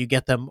ladder where you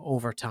get them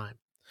over time.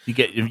 You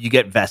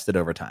get vested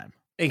over time.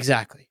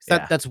 Exactly. So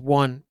that's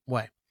one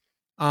way.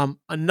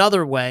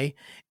 Another way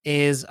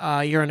is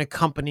you're in a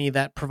company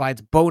that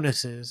provides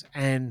bonuses,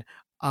 and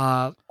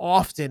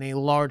often a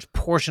large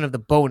portion of the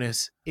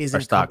bonus is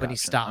in company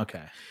stock.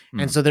 Okay.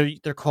 And so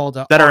they're called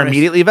that are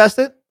immediately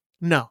vested?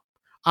 No.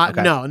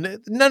 No,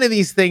 none of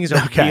these things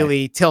are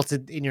really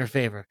tilted in your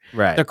favor.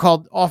 Right. They're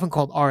often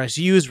called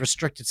RSUs,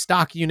 restricted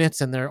stock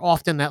units, and they're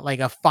often at like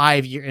a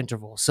 5-year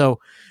interval. So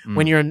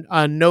when you're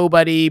a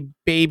nobody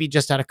baby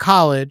just out of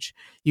college,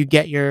 you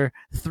get your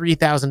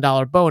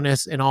 $3,000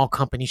 bonus in all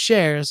company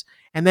shares,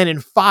 and then in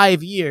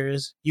 5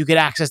 years you get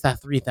access to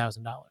that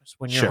 $3,000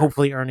 when you're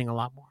hopefully earning a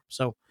lot more.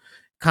 So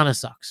kind of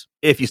sucks.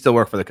 If you still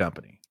work for the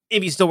company.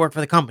 If you still work for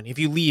the company. If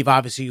you leave,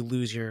 obviously you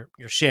lose your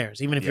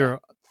shares, even if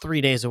you're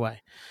 3 days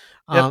away.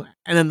 And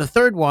then the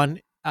third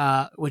one,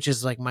 which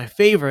is like my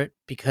favorite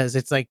because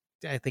it's like,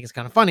 I think it's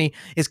kind of funny,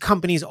 is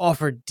companies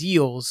offer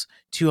deals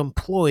to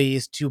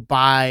employees to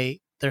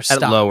buy their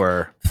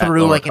stock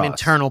through like an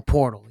internal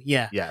portal.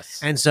 Yeah. Yes.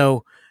 And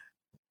so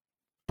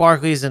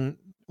Barclays I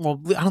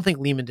don't think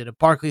Lehman did it.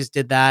 Barclays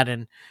did that.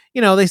 And,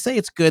 they say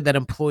it's good that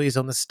employees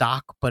own the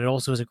stock, but it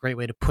also is a great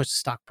way to push the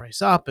stock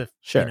price up if,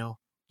 your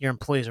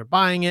employees are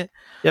buying it.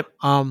 Yep.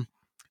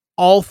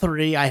 All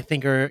 3, I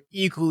think, are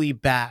equally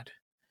bad.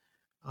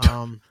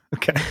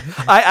 Okay.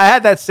 I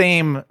had that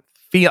same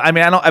feel. I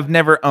mean, I've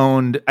never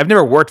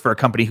worked for a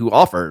company who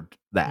offered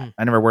that.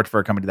 I never worked for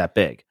a company that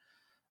big.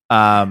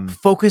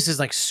 Focus is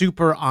like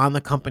super on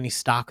the company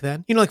stock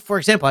then. Like, for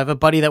example, I have a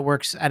buddy that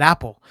works at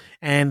Apple,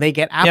 and they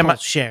get Apple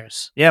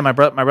shares. Yeah, my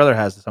brother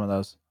has some of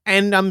those.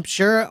 And I'm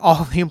sure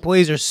all the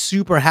employees are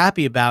super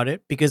happy about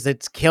it because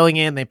it's killing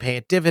it and they pay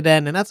a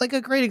dividend. And that's like a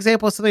great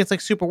example of something that's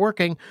like super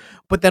working.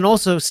 But then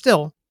also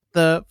still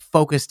the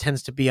focus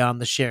tends to be on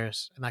the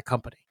shares in that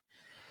company.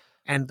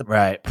 And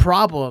the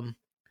problem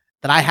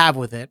that I have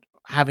with it,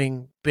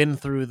 having been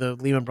through the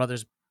Lehman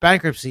Brothers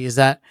bankruptcy, is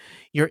that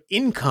your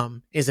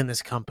income is in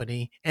this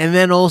company, and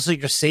then also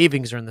your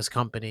savings are in this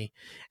company.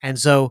 And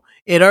so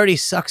it already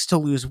sucks to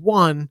lose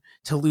one.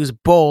 To lose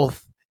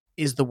both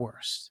is the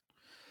worst.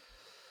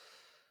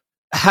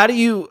 How do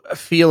you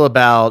feel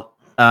about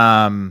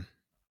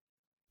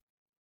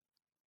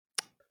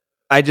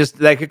I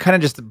just like it kind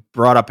of just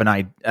brought up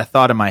a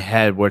thought in my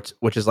head,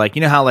 which is like,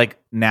 you know how like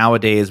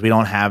nowadays we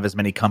don't have as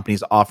many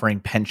companies offering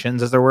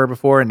pensions as there were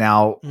before, and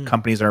now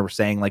companies are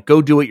saying like,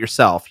 go do it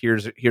yourself.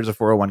 Here's a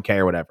 401k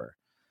or whatever.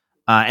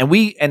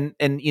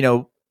 And you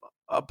know,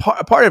 a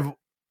part of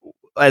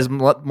as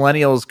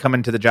millennials come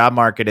into the job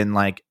market and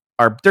like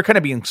they're kind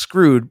of being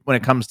screwed when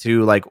it comes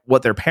to like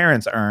what their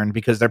parents earned,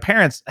 because their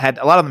parents had,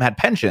 a lot of them had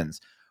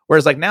pensions,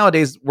 whereas like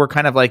nowadays we're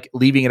kind of like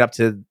leaving it up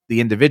to the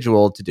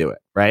individual to do it,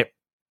 right?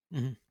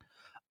 Mhm.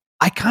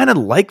 I kind of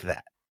like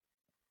that,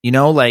 you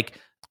know, like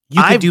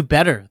You could do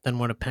better than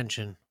what a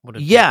pension would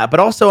have. yeah, but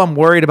also I'm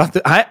worried about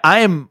I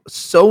am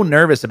so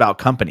nervous about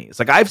companies.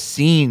 Like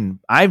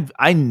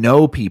I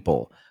know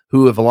people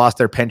who have lost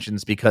their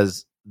pensions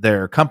because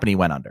their company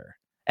went under.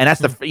 And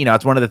that's you know,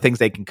 it's one of the things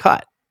they can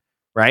cut,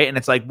 right? And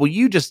it's like, well,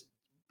 you just,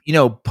 you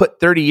know, put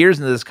 30 years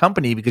into this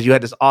company because you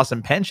had this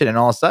awesome pension, and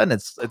all of a sudden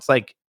it's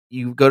like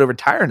you go to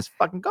retire and it's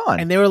fucking gone.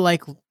 And they were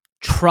like,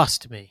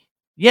 trust me.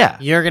 Yeah.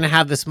 You're going to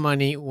have this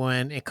money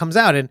when it comes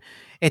out. And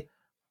it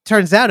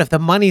turns out if the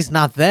money's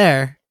not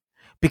there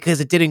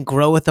because it didn't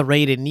grow at the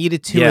rate it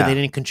needed to, or they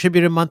didn't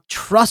contribute a month,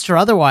 trust or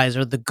otherwise,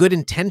 or the good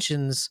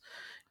intentions,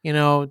 you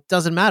know,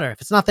 doesn't matter. If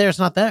it's not there, it's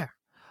not there.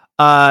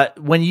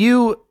 When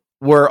you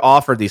were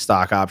offered these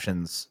stock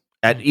options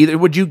at either,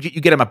 would you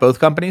get them at both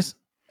companies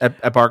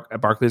at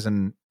Barclays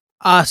and?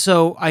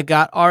 So I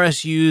got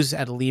RSUs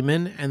at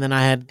Lehman, and then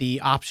I had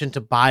the option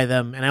to buy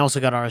them, and I also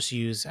got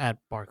RSUs at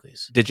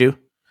Barclays. Did you?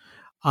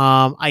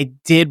 I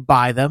did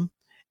buy them,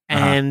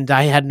 and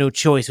I had no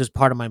choice. It was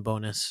part of my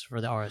bonus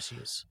for the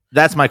RSUs.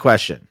 That's my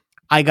question.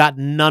 I got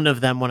none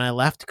of them when I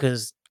left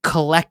because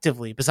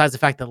collectively, besides the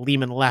fact that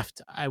Lehman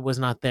left, I was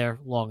not there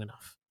long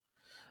enough.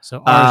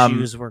 So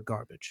RSUs were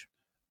garbage.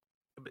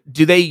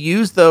 Do they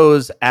use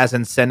those as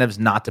incentives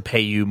not to pay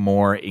you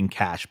more in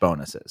cash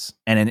bonuses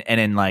and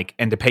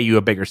to pay you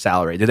a bigger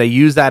salary? Do they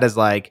use that as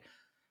like,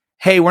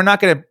 hey,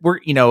 normally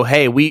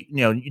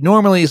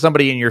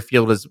somebody in your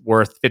field is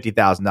worth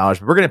 $50,000,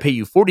 but we're going to pay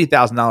you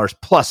 $40,000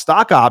 plus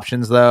stock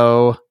options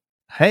though.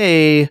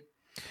 Hey.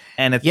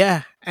 And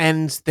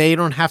and they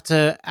don't have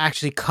to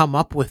actually come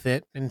up with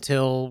it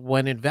until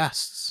when it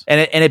vests.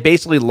 And it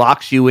basically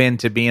locks you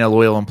into being a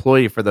loyal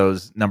employee for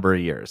those number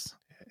of years.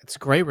 It's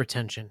great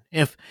retention.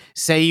 If,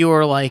 say, you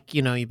were like,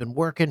 you know, you've been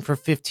working for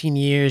 15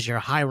 years, you're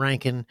a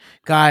high-ranking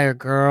guy or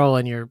girl,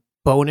 and your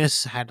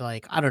bonus had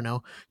like, I don't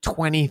know,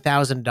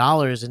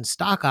 $20,000 in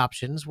stock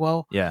options,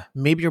 well,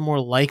 maybe you're more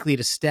likely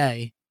to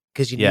stay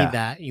because you need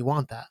that. You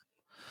want that.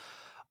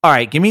 All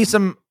right, give me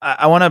some.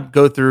 I want to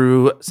go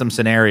through some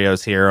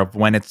scenarios here of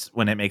when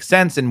it makes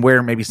sense and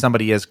where maybe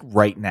somebody is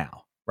right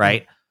now,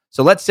 right? Mm-hmm.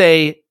 So let's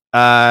say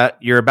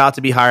you're about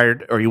to be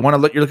hired, or you're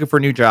looking for a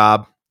new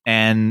job,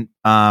 and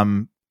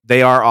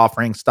they are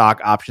offering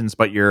stock options,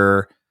 but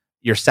your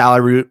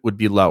salary would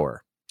be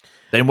lower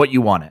than what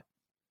you wanted.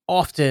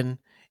 Often,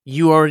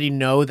 you already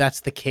know that's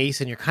the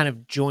case, and you're kind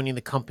of joining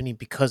the company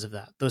because of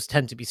that. Those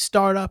tend to be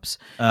startups,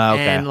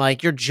 and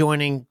like you're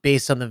joining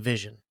based on the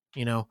vision,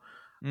 you know.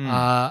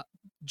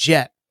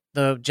 Jet,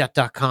 the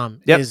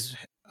jet.com is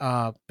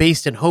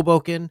based in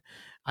Hoboken.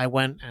 I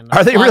went and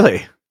are they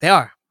really? They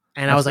are.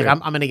 And that's I was weird.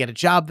 Like, I'm going to get a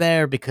job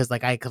there because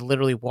like I could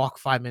literally walk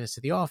 5 minutes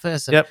to the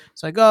office. And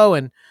so I go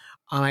and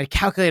I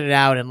calculated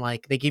out, and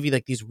like they give you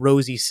like these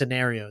rosy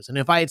scenarios. And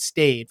if I had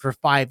stayed for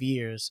 5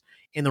 years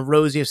in the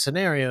rosiest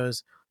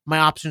scenarios, my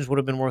options would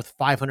have been worth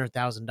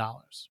 $500,000.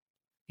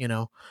 You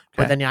know,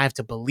 but then I have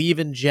to believe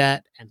in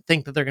Jet and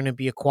think that they're going to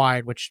be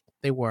acquired, which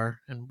they were,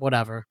 and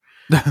whatever.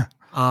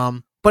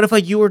 But if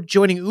like you were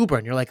joining Uber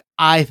and you're like,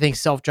 I think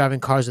self-driving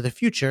cars are the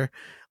future,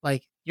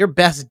 like your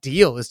best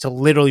deal is to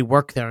literally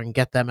work there and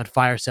get them at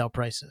fire sale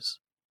prices.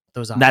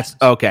 Those options. That's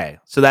okay.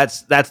 So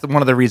that's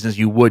one of the reasons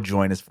you would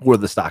join is for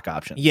the stock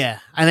options. Yeah,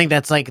 I think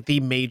that's like the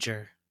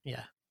major.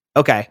 Yeah.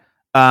 Okay.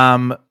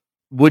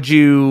 Would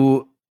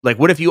you like?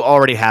 What if you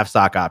already have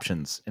stock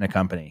options in a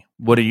company?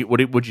 What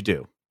would you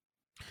do?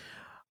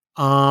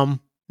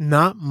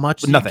 Not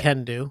much you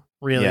can do,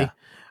 really.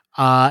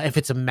 Yeah. If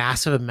it's a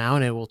massive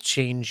amount, it will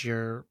change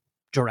your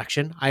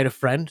direction. I had a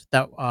friend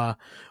that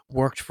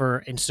worked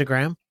for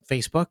Instagram,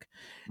 Facebook,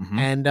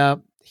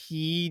 and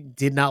he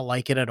did not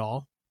like it at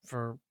all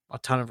for a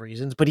ton of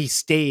reasons, but he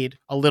stayed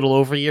a little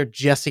over a year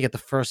just to get the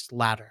first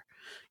ladder,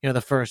 you know,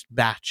 the first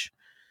batch.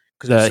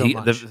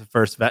 The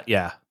first vet,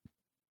 yeah.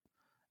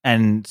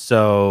 And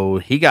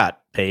so he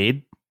got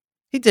paid.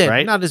 He did,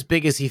 right? Not as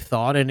big as he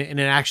thought, and it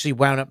actually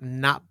wound up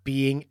not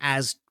being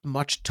as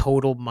much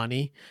total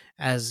money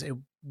as it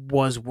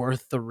was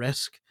worth the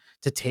risk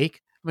to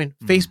take. I mean,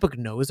 Facebook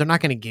knows they're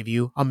not going to give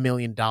you $1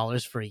 million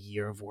for a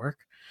year of work.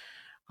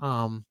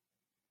 But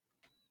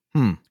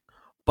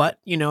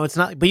you know, it's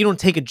not. But you don't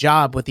take a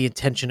job with the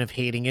intention of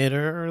hating it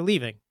or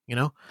leaving. You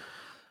know,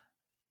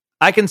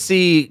 I can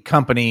see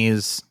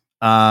companies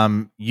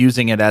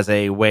using it as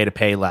a way to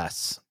pay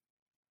less,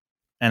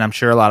 and I'm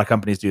sure a lot of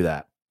companies do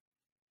that.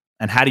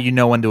 And how do you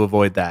know when to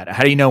avoid that?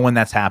 How do you know when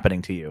that's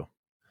happening to you?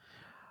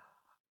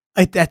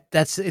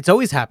 It's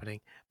always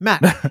happening.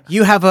 Matt,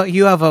 you have a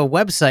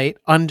website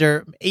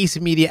under Ace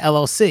Media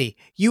LLC.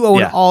 You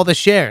own all the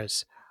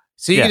shares.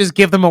 So you can just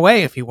give them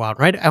away if you want,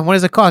 right? And what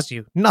does it cost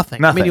you?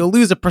 Nothing. I mean, you'll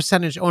lose a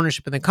percentage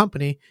ownership in the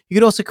company. You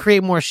could also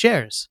create more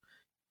shares.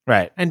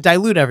 Right. And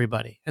dilute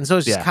everybody. And so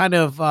it's just kind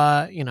of,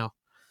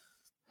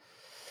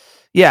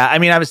 Yeah, I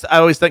mean, I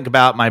always think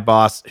about my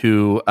boss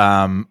who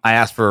I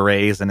asked for a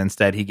raise and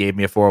instead he gave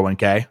me a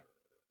 401k,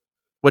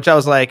 which I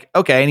was like,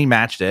 okay, and he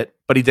matched it,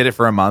 but he did it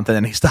for a month and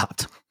then he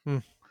stopped.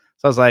 So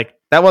I was like,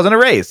 that wasn't a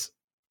raise.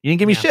 You didn't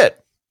give me shit.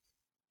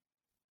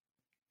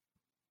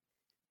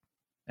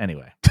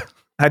 Anyway,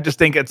 I just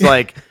think it's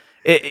like,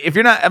 if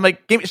you're not, I'm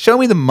like, show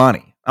me the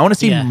money. I want to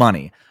see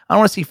money. I don't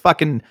want to see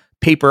fucking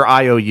paper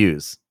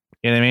IOUs.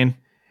 You know what I mean?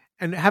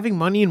 And having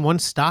money in one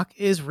stock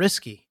is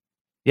risky.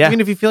 Yeah.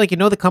 Even if you feel like you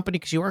know the company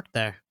because you work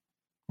there.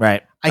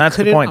 Right. I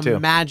couldn't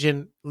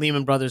imagine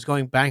Lehman Brothers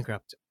going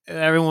bankrupt.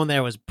 Everyone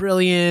there was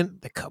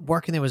brilliant. The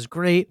working there was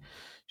great.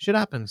 Shit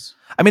happens.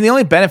 I mean, the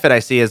only benefit I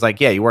see is like,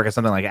 you work at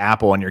something like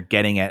Apple and you're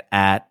getting it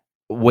at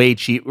way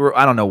cheaper.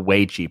 I don't know,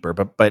 way cheaper,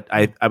 but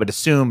I would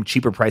assume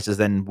cheaper prices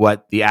than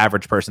what the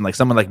average person, like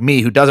someone like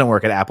me who doesn't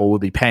work at Apple, would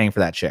be paying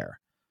for that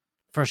share.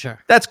 For sure.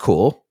 That's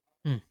cool.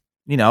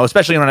 You know,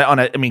 especially on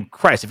a, I mean,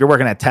 Christ, if you're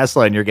working at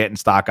Tesla and you're getting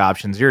stock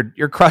options,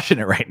 you're crushing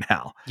it right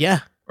now. Yeah.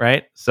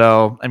 Right.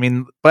 So, I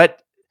mean,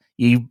 but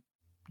you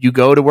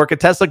go to work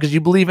at Tesla because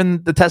you believe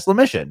in the Tesla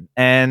mission,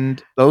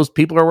 and those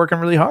people are working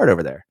really hard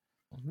over there.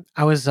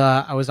 I was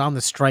on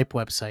the Stripe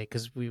website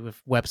because we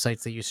have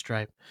websites that use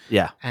Stripe.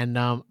 Yeah. And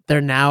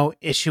they're now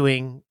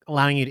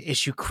allowing you to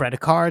issue credit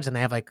cards, and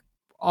they have like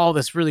all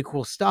this really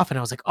cool stuff. And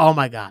I was like, oh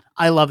my God,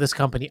 I love this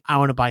company. I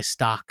want to buy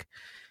stock.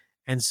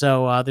 And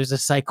so there's a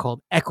site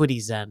called Equity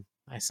Zen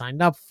I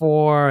signed up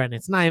for, and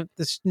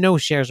there's no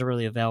shares are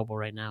really available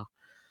right now.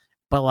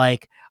 But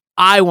like,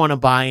 I want to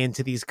buy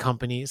into these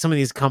companies, some of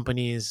these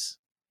companies,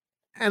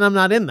 and I'm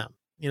not in them,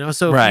 you know?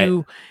 So if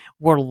you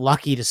were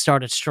lucky to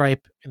start at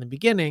Stripe in the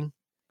beginning,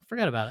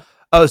 forget about it.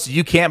 Oh, so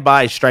you can't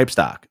buy Stripe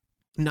stock?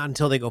 Not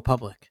until they go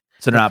public.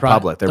 So they're not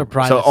public. They're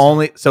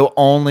private. So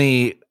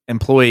only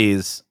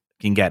employees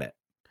can get it.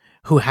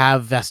 Who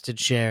have vested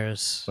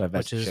shares,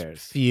 which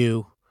is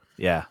few.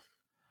 Yeah.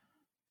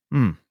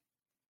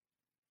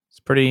 It's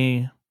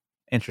pretty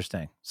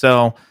interesting.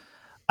 So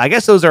I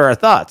guess those are our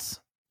thoughts.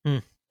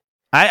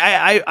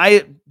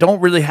 I don't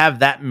really have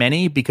that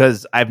many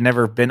because I've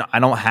never been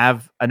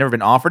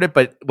offered it,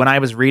 but when I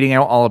was reading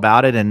out all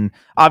about it, and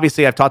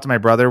obviously I've talked to my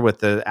brother with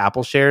the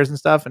Apple shares and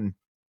stuff, and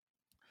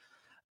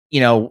you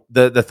know,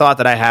 the thought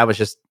that I have was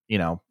just, you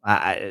know,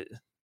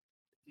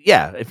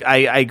 if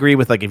I agree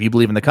with, like, if you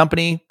believe in the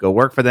company, go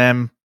work for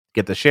them,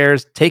 get the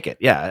shares, take it.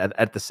 Yeah.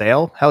 At the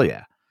sale. Hell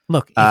yeah.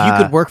 Look, if you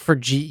could work for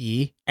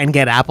GE and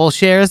get Apple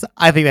shares,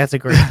 I think that's a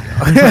great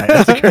deal.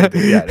 That's a great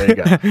deal. Yeah, there you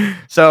go.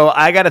 So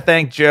I got to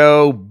thank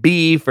Joe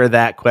B for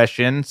that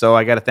question. So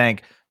I got to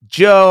thank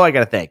Joe. I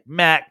got to thank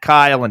Matt,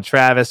 Kyle, and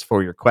Travis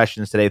for your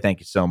questions today. Thank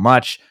you so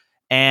much.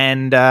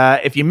 And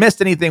if you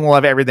missed anything, we'll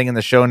have everything in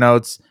the show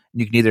notes.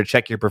 You can either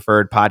check your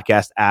preferred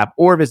podcast app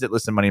or visit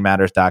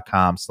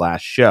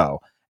listenmoneymatters.com/show.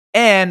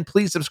 And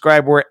please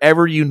subscribe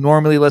wherever you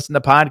normally listen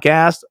to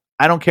podcasts.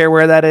 I don't care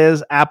where that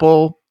is.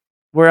 Apple,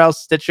 where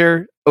else?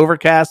 Stitcher,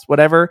 Overcast,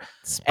 whatever.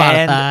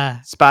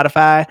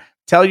 Spotify.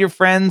 Tell your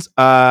friends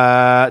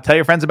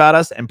about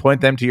us and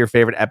point them to your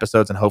favorite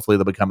episodes, and hopefully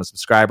they'll become a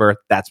subscriber.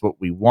 That's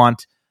what we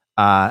want.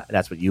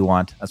 That's what you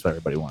want. That's what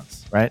everybody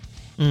wants, right?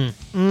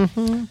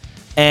 Mm-hmm.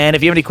 And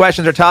if you have any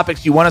questions or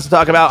topics you want us to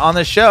talk about on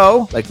the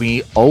show, like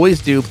we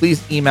always do,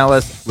 please email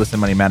us,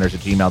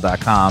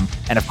 listenmoneymatters@gmail.com.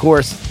 And of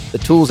course, the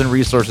tools and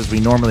resources we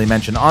normally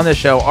mention on this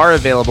show are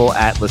available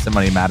at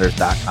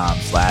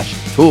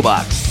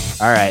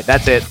listenmoneymatters.com/toolbox. All right,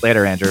 that's it.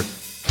 Later, Andrew.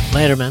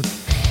 Later, man.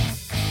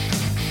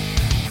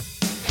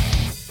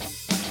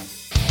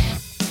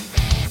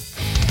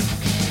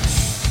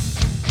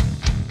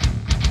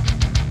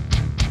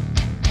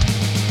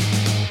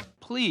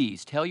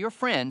 Please tell your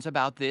friends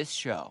about this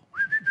show.